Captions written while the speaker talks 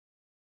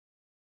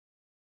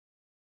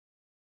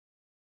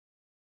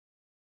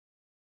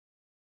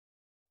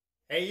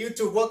Hey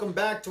YouTube, welcome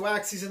back to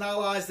Axis and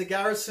Allies, the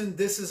Garrison.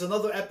 This is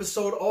another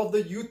episode of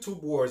the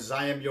YouTube Wars.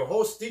 I am your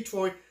host,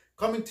 Detroit,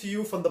 coming to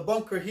you from the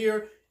bunker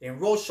here in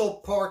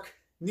Rochelle Park,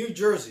 New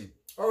Jersey.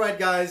 All right,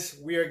 guys,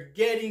 we are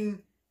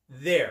getting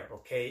there,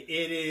 okay?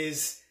 It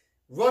is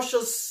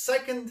Russia's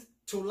second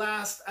to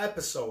last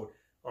episode,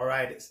 all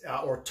right,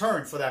 or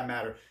turn for that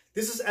matter.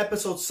 This is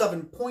episode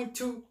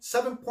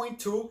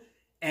 7.2,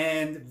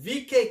 and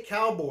VK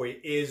Cowboy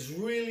is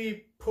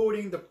really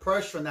putting the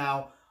pressure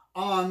now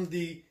on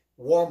the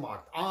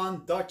Wehrmacht,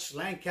 on Dutch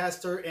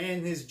Lancaster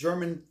and his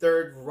German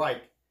Third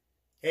Reich.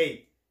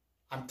 Hey,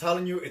 I'm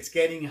telling you, it's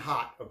getting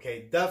hot,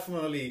 okay?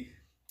 Definitely,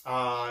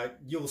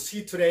 you'll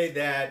see today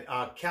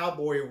that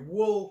Cowboy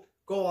will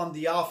go on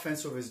the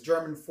offense with his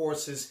German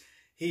forces.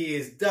 He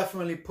is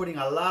definitely putting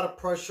a lot of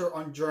pressure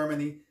on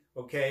Germany,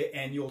 okay?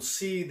 And you'll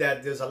see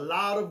that there's a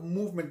lot of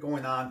movement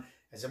going on.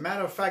 As a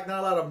matter of fact,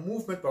 not a lot of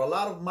movement, but a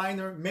lot of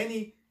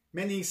many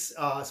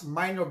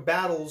minor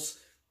battles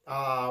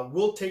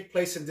will take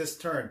place in this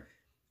turn.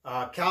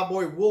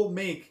 Cowboy will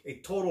make a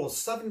total of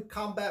 7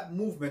 combat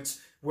movements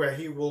where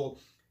he will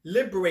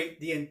liberate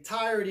the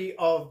entirety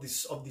of the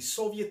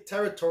Soviet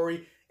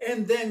territory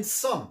and then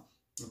some.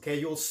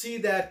 Okay, you'll see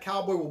that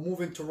Cowboy will move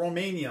into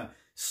Romania,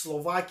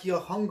 Slovakia,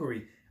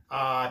 Hungary,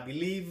 I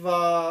believe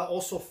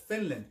also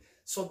Finland.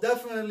 So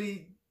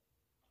definitely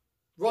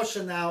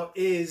Russia now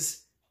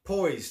is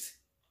poised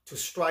to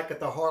strike at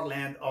the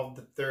heartland of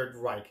the Third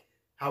Reich.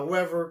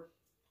 However,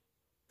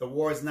 the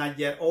war is not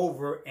yet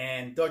over,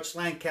 and Dutch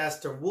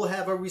Lancaster will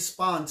have a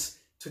response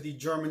to the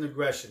German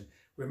aggression.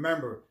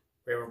 Remember,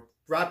 we're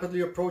rapidly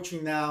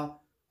approaching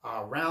now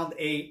round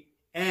 8,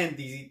 and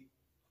the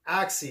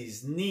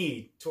Axis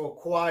need to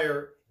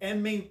acquire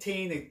and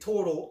maintain a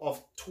total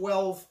of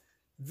 12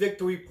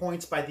 victory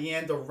points by the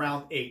end of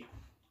round 8.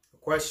 The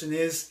question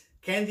is,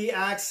 can the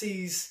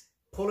Axis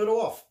pull it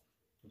off?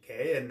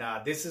 Okay, and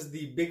this is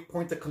the big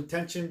point of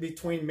contention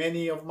between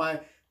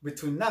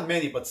not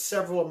many, but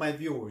several of my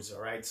viewers,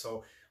 all right?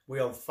 So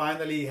we'll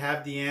finally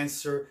have the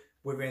answer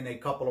within a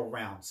couple of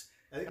rounds.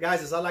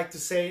 Guys, as I like to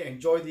say,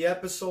 enjoy the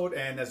episode.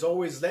 And as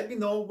always, let me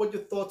know what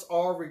your thoughts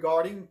are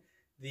regarding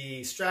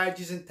the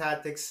strategies and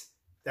tactics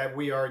that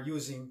we are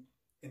using.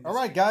 All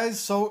right, guys,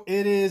 so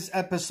it is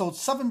episode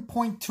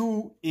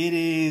 7.2. It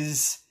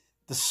is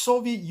the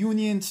Soviet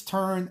Union's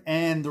turn,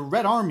 and the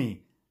Red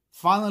Army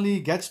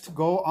finally gets to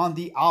go on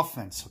the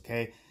offense,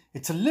 okay?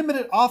 It's a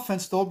limited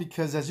offense, though,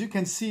 because as you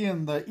can see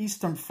in the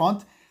Eastern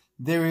Front,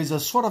 there is a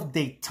sort of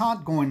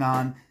détente going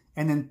on.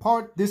 And in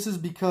part, this is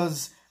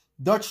because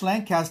Dutch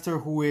Lancaster,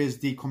 who is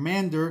the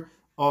commander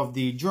of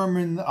the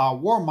German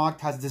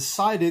Wehrmacht, has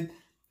decided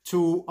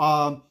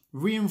to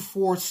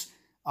reinforce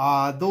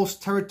those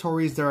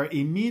territories that are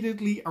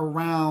immediately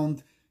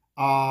around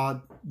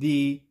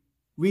the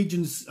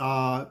regions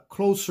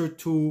closer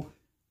to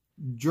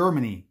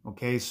Germany.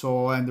 Okay,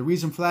 so, and the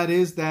reason for that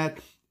is that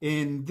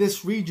in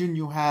this region,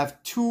 you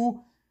have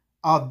 2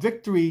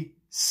 victory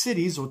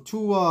cities, or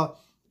 2,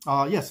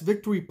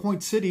 victory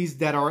point cities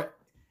that are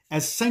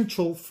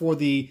essential for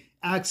the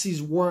Axis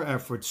war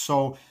effort.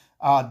 So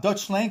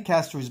Dutch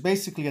Lancaster is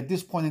basically at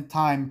this point in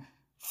time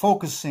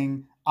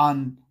focusing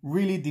on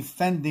really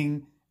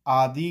defending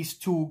these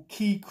 2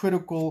 key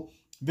critical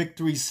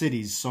victory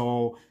cities.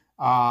 So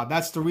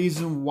that's the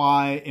reason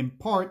why, in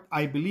part,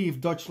 I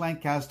believe Dutch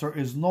Lancaster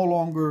is no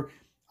longer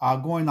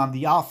going on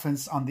the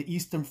offense on the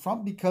Eastern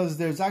Front, because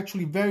there's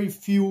actually very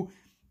few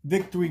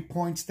victory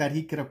points that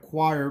he could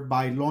acquire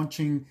by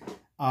launching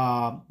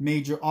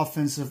major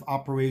offensive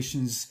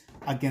operations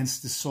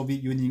against the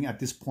Soviet Union at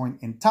this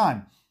point in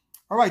time.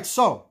 All right,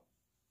 so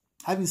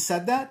having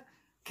said that,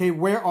 okay,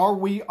 where are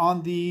we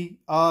on the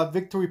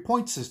victory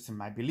point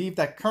system? I believe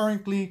that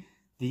currently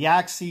the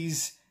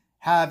Axis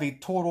have a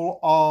total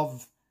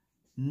of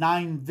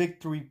 9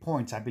 victory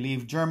points. I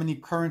believe Germany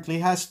currently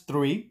has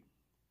 3.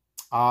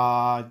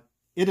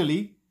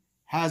 Italy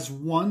has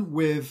 1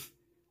 with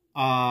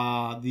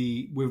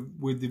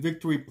the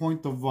victory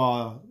point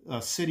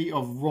of city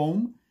of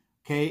Rome,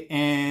 okay,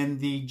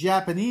 and the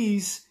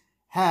Japanese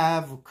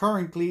have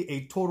currently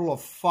a total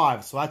of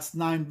 5. So that's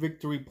 9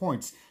 victory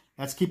points.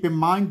 Let's keep in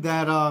mind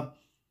that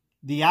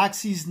the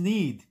Axis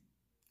need,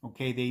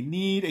 okay, they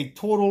need a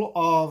total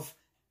of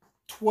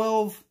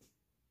 12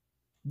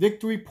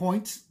 victory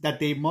points that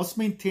they must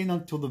maintain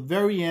until the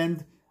very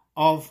end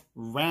of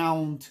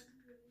round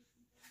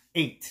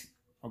 8.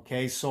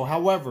 Okay, so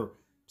however,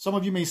 some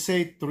of you may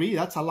say 3,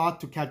 that's a lot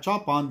to catch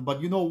up on,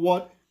 but you know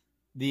what?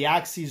 The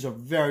Axis are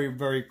very,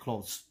 very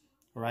close.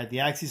 All right,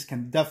 the Axis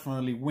can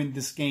definitely win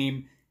this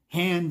game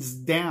hands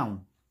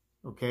down.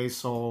 Okay,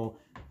 so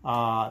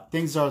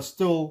things are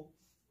still,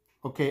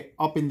 okay,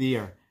 up in the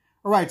air.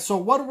 All right, so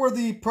what were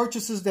the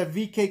purchases that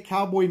VK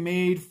Cowboy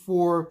made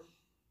for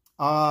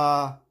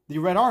the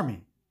Red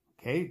Army?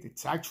 Okay,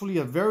 it's actually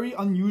a very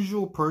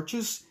unusual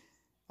purchase.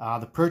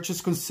 The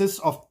purchase consists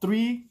of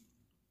 3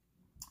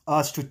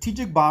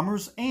 strategic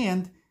bombers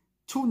and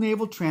 2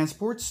 naval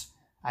transports.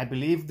 I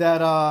believe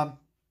that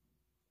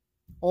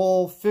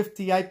all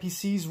 50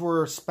 IPCs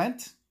were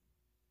spent.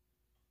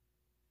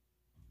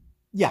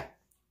 Yeah,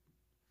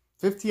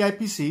 50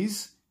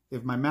 IPCs,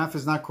 if my math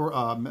is not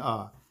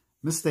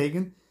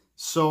mistaken.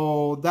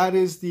 So that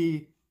is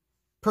the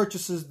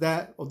purchases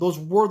that, or those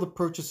were the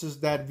purchases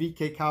that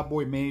VK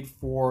Cowboy made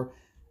for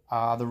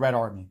the Red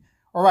Army.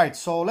 All right,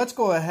 so let's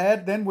go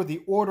ahead then with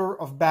the order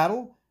of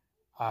battle.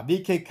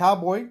 VK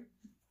Cowboy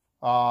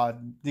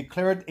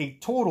declared a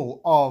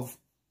total of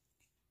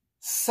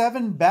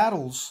 7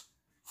 battles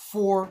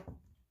for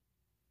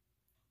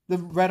the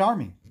Red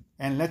Army.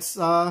 And let's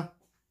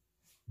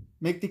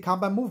make the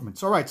combat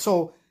movements. All right,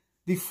 so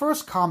the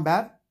first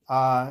combat,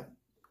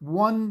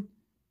 one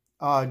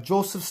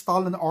Joseph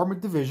Stalin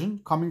Armored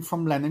Division coming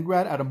from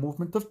Leningrad at a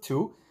movement of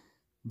 2.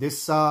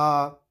 This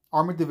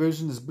armored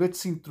division is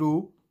blitzing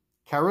through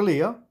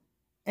Karelia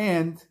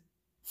and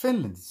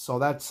Finland. So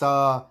that's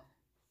total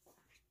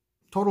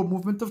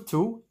movement of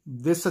 2.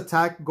 This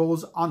attack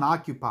goes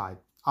unoccupied,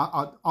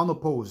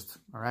 unopposed.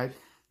 All right.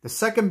 The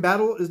second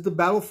battle is the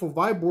battle for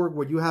Vyborg,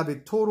 where you have a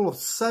total of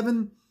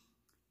 7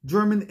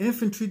 German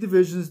infantry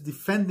divisions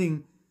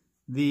defending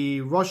the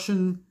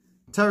Russian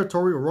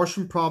territory or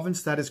Russian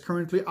province that is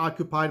currently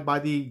occupied by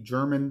the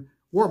German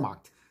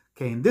Wehrmacht.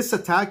 Okay, in this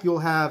attack, you'll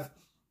have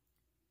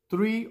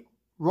 3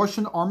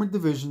 Russian armored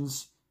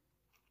divisions,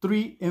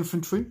 3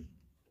 infantry,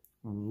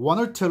 1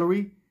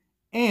 artillery,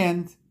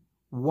 and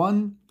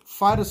 1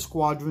 fighter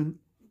squadron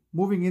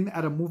moving in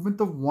at a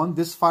movement of 1.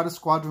 This fighter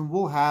squadron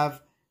will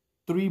have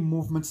 3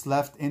 movements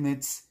left in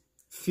its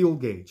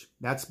field gauge.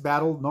 That's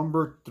battle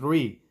number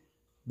 3.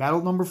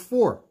 Battle number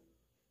 4.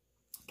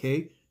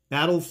 Okay,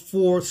 battle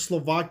for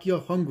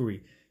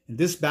Slovakia-Hungary. In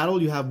this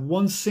battle, you have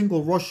 1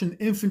 single Russian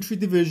infantry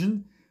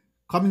division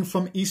coming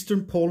from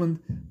eastern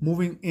Poland,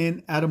 moving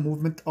in at a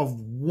movement of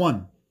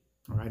 1.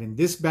 All right, in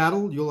this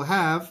battle, you'll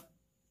have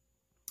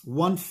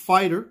 1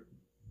 fighter,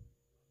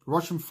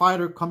 Russian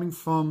fighter coming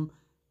from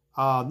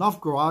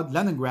Novgorod,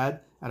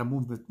 Leningrad, at a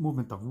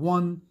movement of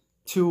 1,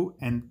 2,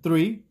 and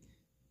 3.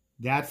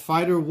 That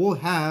fighter will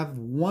have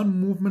 1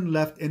 movement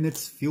left in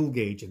its field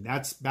gauge, and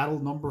that's battle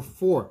number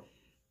 4.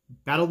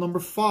 Battle number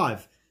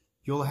 5,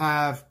 you'll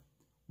have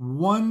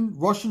 1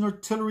 Russian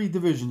artillery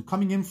division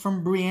coming in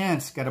from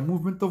Bryansk at a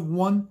movement of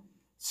 1.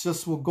 It's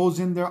just what goes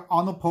in there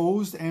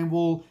unopposed and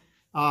will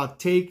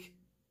take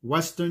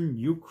Western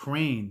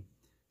Ukraine.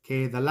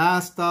 Okay, the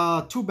last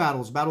 2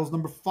 battles, battles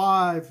number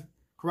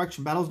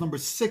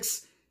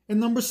 6 and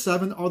number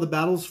 7 are the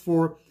battles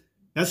for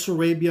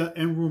Bessarabia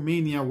and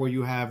Romania, where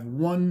you have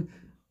 1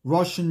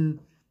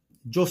 Russian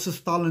Joseph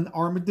Stalin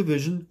Armored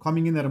Division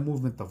coming in at a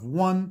movement of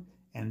 1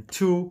 and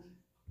 2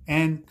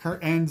 and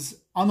ends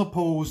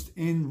unopposed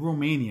in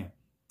Romania.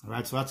 All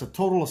right, so that's a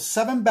total of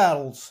 7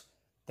 battles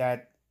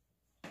that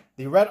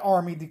the Red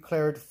Army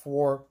declared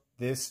for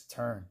this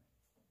turn.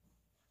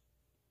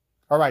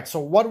 All right, so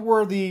what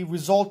were the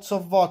results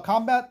of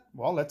combat?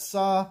 Well, let's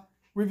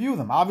review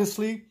them.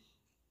 Obviously,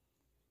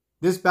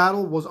 this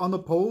battle was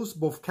unopposed.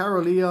 Both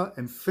Karelia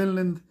and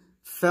Finland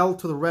fell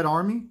to the Red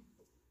Army.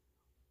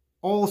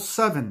 All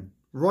 7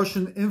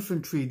 Russian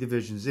infantry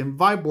divisions in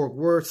Vyborg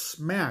were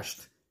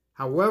smashed.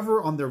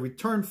 However, on their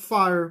return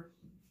fire,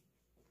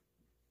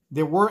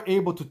 they were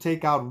able to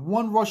take out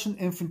 1 Russian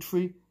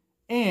infantry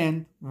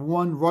and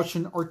 1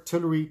 Russian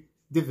artillery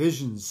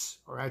divisions.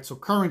 All right, so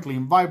currently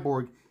in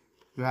Vyborg,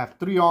 you have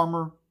 3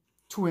 armor,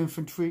 2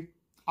 infantry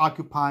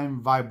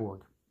occupying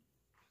Vyborg.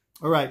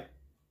 All right,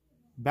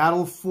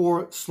 battle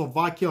for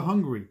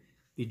Slovakia-Hungary.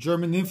 The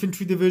German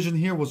infantry division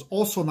here was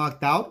also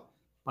knocked out,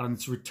 but on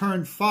its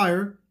return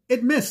fire,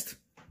 it missed.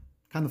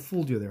 Kind of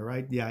fooled you there,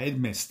 right? Yeah, it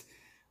missed.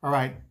 All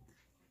right,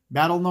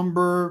 battle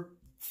number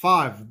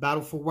 5,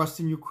 battle for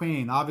Western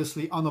Ukraine.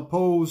 Obviously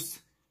unopposed.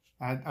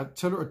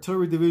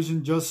 Artillery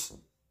division just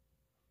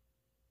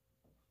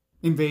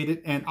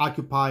invaded and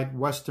occupied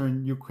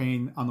Western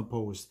Ukraine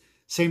unopposed.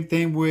 Same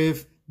thing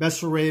with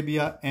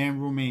Bessarabia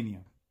and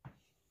Romania.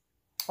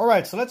 All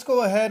right, so let's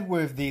go ahead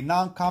with the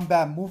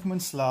non-combat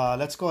movements.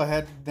 Let's go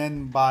ahead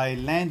then by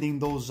landing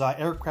those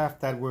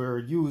aircraft that were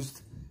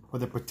used or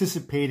that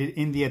participated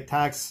in the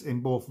attacks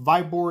in both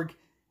Vyborg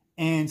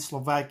and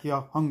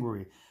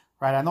Slovakia-Hungary.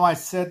 Right, I know I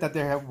said that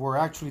there were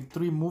actually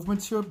 3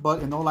 movements here,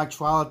 but in all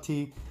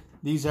actuality,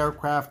 these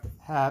aircraft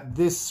have,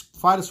 this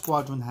fighter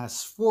squadron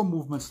has 4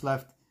 movements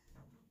left.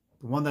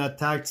 The one that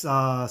attacked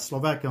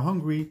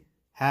Slovakia-Hungary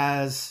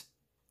has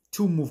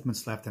 2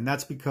 movements left, and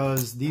that's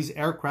because these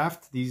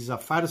aircraft, these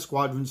fighter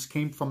squadrons,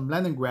 came from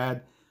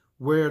Leningrad,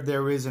 where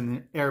there is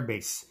an air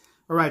base.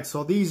 All right,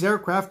 so these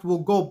aircraft will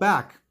go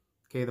back.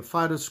 Okay, the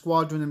fighter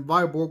squadron in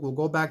Vyborg will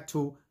go back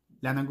to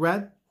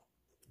Leningrad.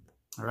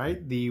 All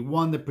right, the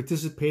one that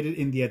participated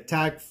in the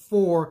attack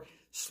for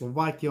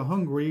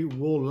Slovakia-Hungary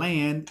will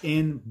land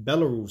in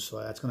Belarus.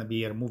 So that's going to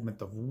be at a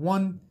movement of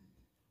 1.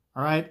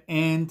 All right,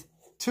 and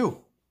 2.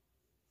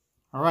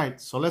 All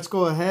right, so let's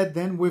go ahead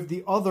then with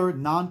the other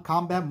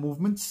non-combat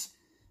movements.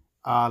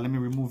 Let me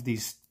remove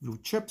these blue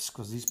chips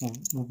because these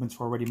movements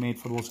were already made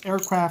for those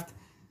aircraft.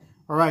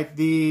 All right,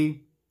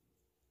 the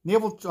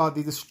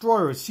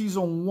destroyer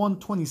Season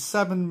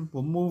 127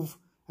 will move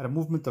at a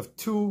movement of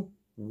 2,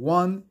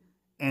 1,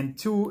 and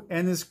 2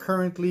 and is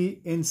currently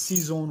in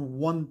Season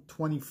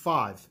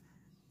 125.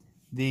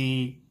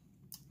 The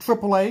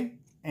AAA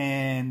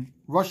and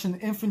Russian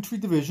Infantry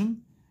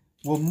Division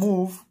will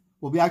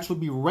actually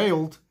be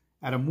railed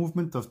at a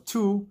movement of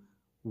 2,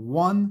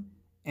 1,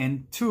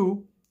 and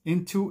 2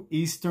 into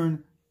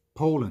Eastern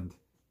Poland.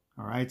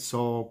 All right,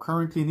 so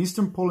currently in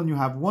Eastern Poland, you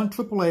have 1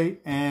 AAA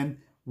and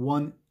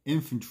 1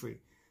 infantry.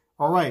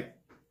 All right,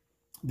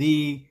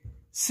 the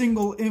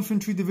single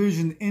infantry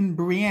division in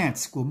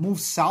Bryansk will move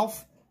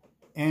south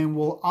and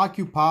will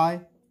occupy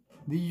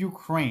the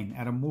Ukraine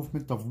at a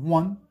movement of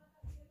 1.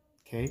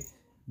 Okay,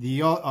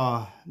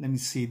 let me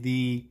see,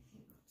 the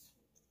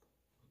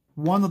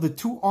one of the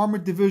 2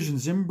 armored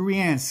divisions in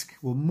Bryansk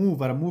will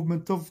move at a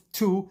movement of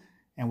 2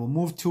 and will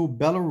move to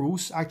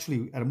Belarus,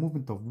 actually at a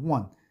movement of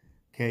 1.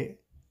 Okay,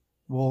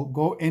 will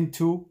go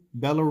into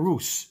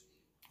Belarus.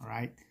 All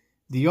right,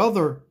 the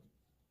other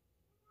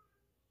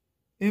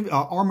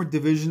armored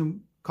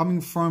division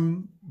coming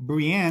from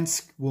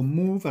Bryansk will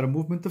move at a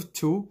movement of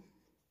 2,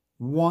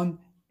 1,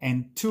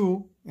 and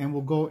 2, and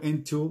will go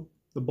into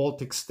the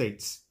Baltic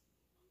states.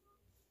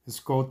 Let's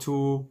go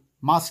to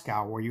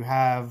Moscow, where you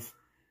have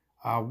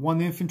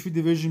 1 infantry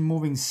division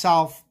moving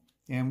south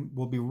and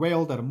will be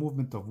railed at a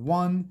movement of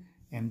 1,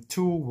 and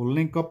 2 will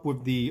link up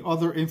with the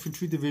other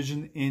infantry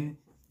division in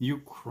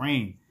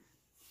Ukraine.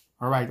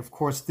 All right, of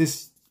course,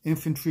 this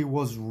infantry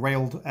was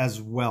railed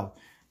as well.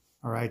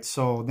 All right,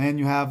 so then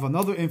you have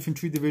another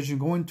infantry division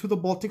going to the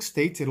Baltic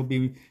states. It'll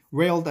be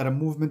railed at a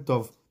movement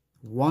of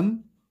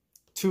 1,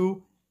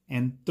 2,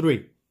 and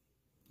 3.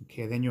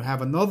 Okay, then you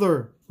have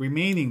another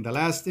remaining, the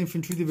last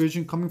infantry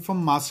division coming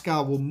from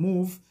Moscow will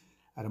move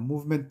at a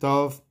movement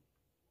of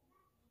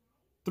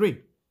 3,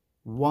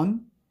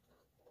 1,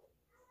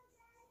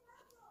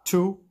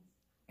 2,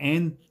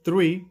 and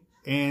 3,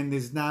 and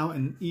is now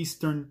in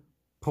Eastern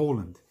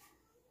Poland.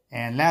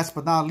 And last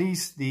but not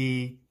least,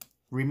 the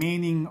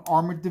remaining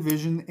armored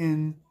division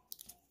in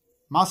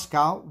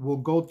Moscow will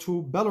go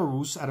to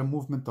Belarus at a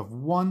movement of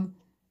 1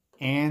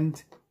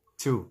 and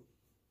 2.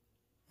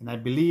 And I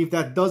believe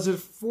that does it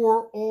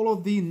for all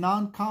of the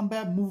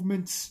non-combat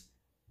movements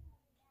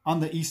on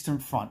the Eastern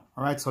Front.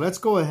 All right, so let's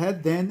go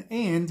ahead then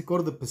and go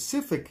to the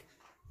Pacific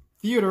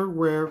Theater,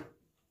 where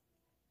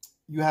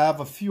you have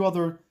a few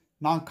other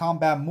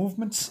non-combat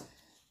movements.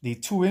 The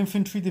 2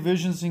 infantry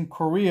divisions in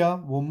Korea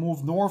will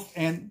move north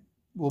and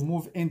will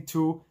move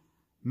into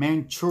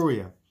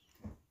Manchuria.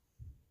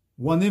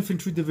 1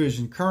 infantry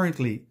division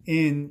currently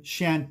in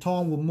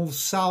Shantung will move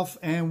south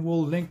and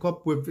will link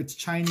up with its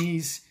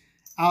Chinese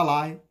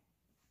ally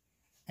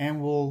and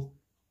will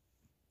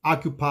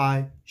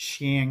occupy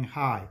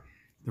Shanghai.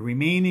 The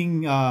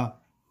remaining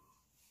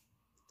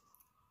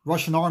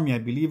Russian army, I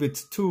believe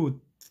it's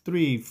 2,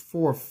 3,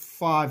 4,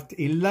 5,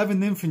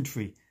 11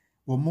 infantry,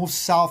 will move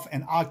south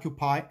and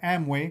occupy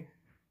Amway,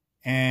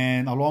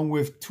 and along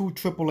with 2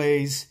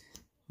 AAAs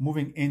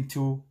moving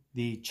into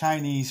the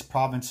Chinese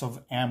province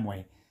of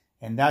Amway.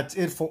 And that's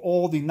it for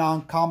all the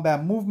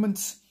non-combat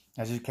movements.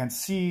 As you can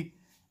see,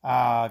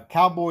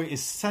 Cowboy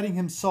is setting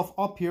himself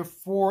up here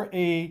for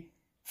a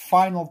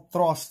final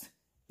thrust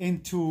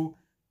into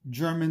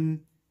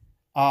German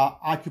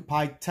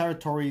occupied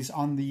territories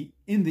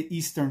in the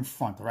Eastern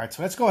Front. All right,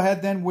 so let's go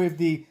ahead then with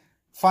the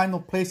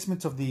final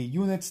placement of the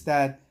units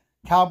that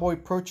Cowboy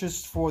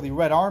purchased for the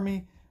Red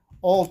Army.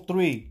 All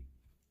 3,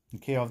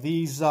 okay, of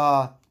these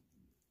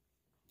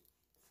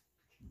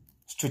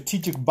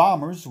strategic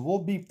bombers will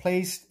be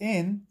placed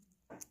in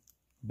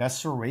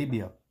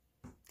Bessarabia.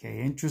 Okay,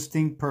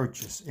 interesting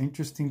purchase,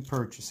 interesting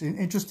purchase,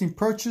 interesting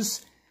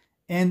purchase,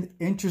 and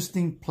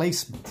interesting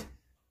placement.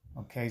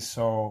 Okay,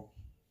 so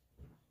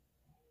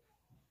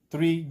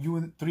 3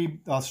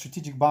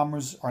 strategic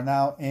bombers are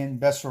now in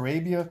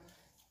Bessarabia.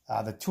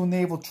 The 2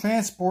 naval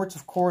transports,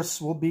 of course,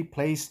 will be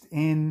placed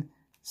in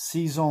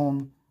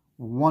Season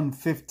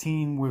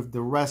 115 with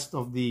the rest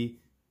of the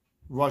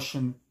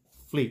Russian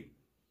fleet.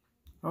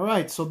 All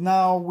right, so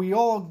now we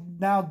all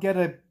get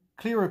a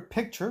clearer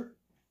picture.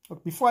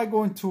 But before I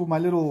go into my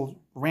little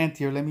rant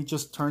here, let me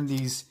just turn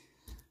these,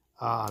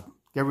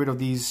 get rid of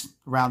these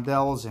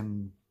roundels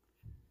and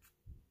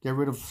get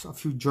rid of a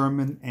few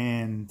German,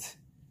 and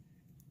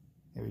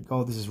there we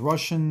go. This is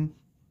Russian.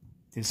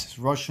 This is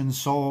Russian.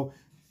 So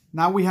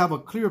now we have a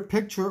clear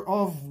picture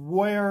of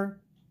where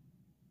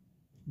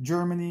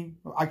Germany,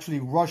 or actually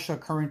Russia,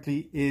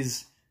 currently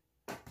is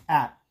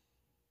at.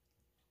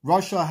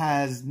 Russia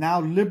has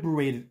now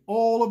liberated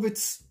all of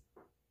its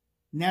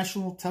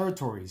national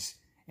territories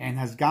and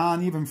has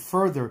gone even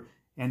further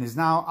and is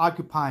now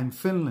occupying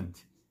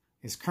Finland.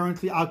 Is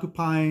currently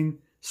occupying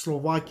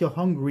Slovakia,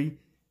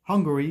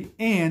 Hungary,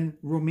 and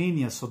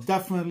Romania. So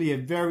definitely a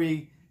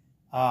very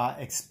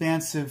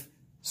expansive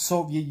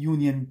Soviet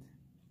Union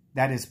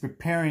that is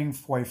preparing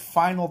for a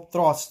final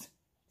thrust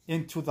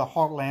into the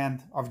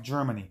heartland of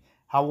Germany.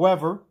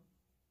 However,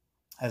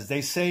 as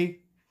they say,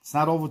 it's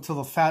not over till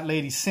the fat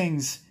lady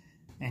sings,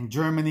 and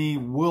Germany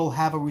will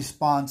have a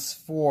response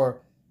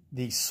for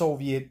the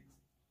Soviet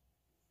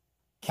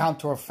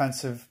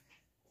counteroffensive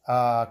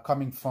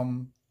coming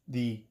from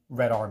the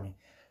Red Army.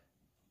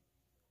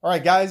 All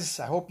right, guys,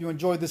 I hope you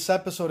enjoyed this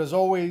episode. As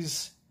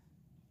always,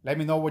 let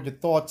me know what your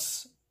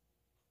thoughts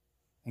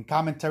and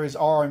commentaries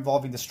are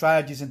involving the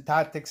strategies and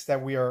tactics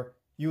that we are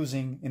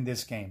using in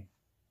this game.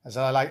 As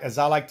I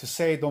like to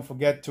say, don't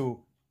forget to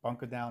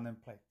bunker down and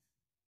play.